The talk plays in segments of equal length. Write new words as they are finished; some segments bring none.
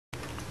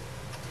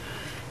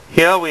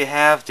Here we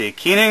have the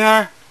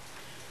Kieninger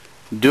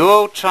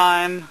Duo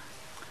Chime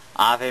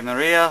Ave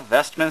Maria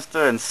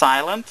Westminster in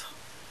silent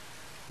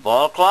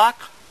ball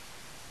clock,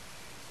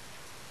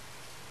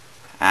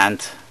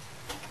 and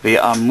we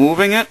are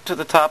moving it to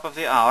the top of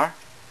the hour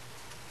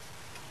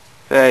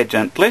very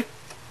gently.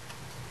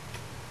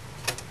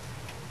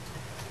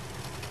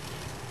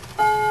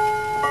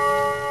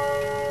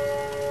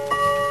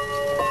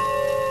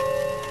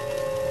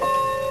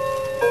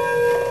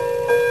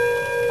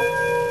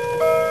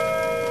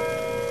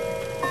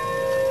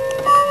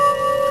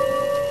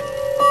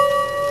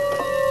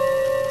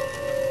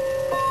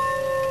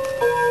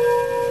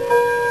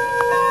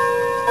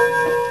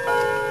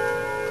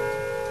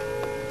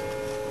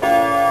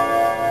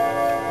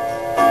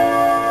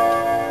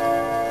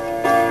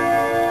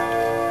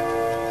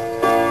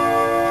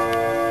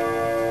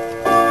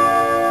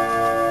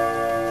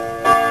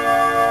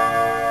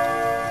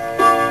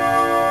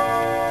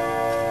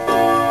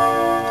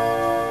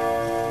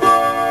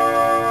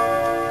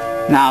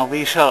 Now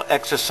we shall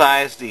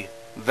exercise the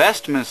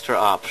Westminster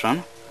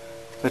option,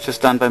 which is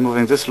done by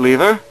moving this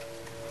lever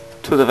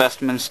to the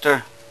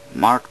Westminster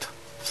marked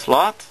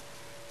slot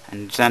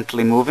and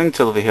gently moving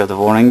till we hear the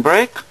warning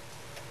break.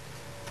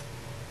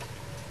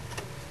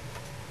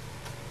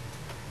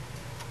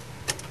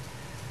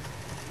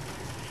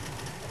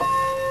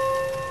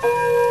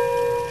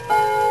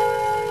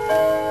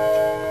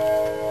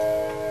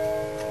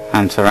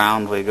 And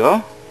around we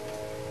go.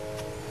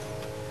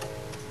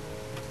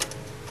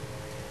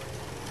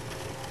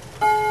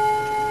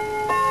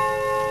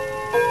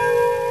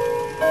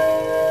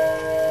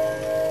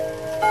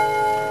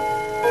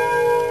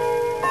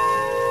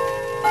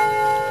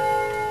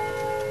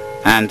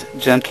 And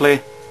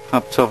gently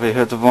up till we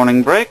hear the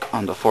warning break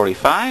on the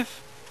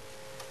 45.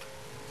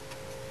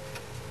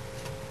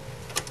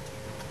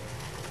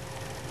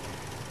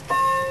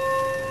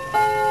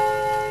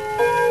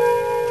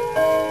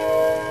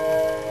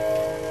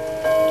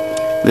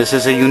 This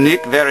is a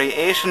unique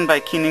variation by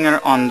Kieninger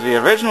on the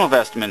original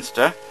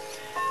Westminster,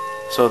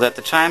 so that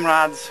the chime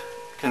rods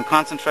can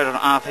concentrate on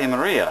Ave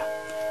Maria.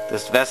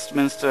 This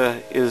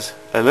Westminster is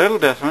a little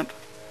different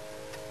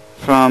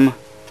from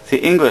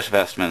the English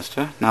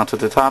Westminster. Now to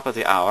the top of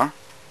the hour.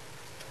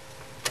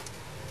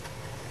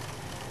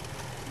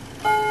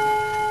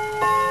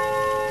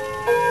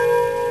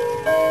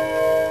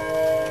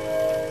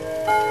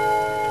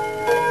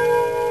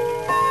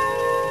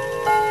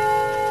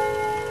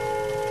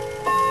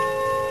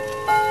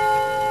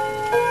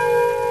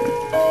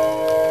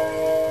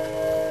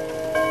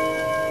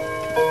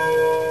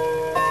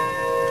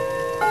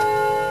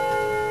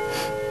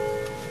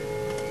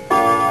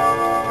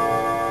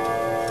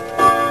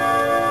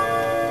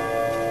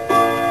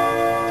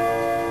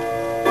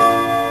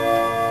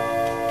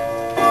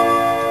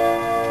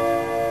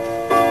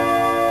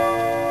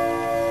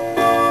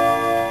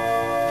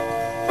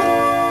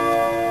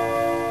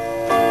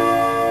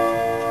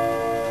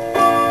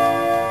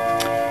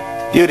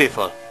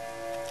 Beautiful.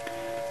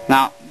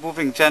 Now,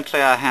 moving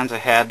gently our hands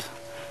ahead,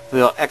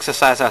 we'll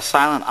exercise our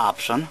silent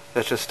option,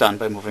 which is done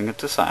by moving it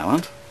to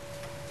silent.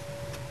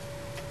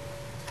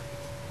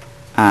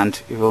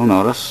 And you will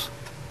notice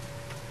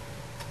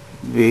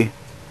we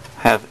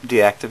have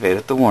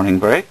deactivated the warning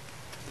break,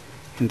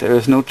 and there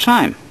is no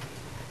chime.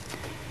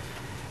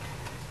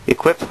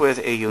 Equipped with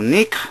a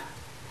unique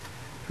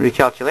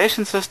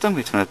recalculation system,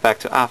 we turn it back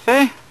to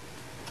Ave,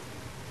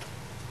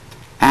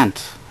 and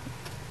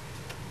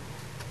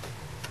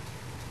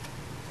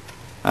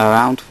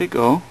around we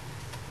go.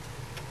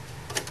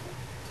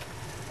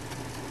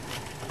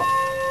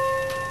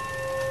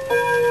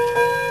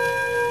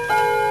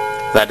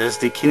 That is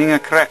the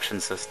Kieninger correction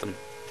system.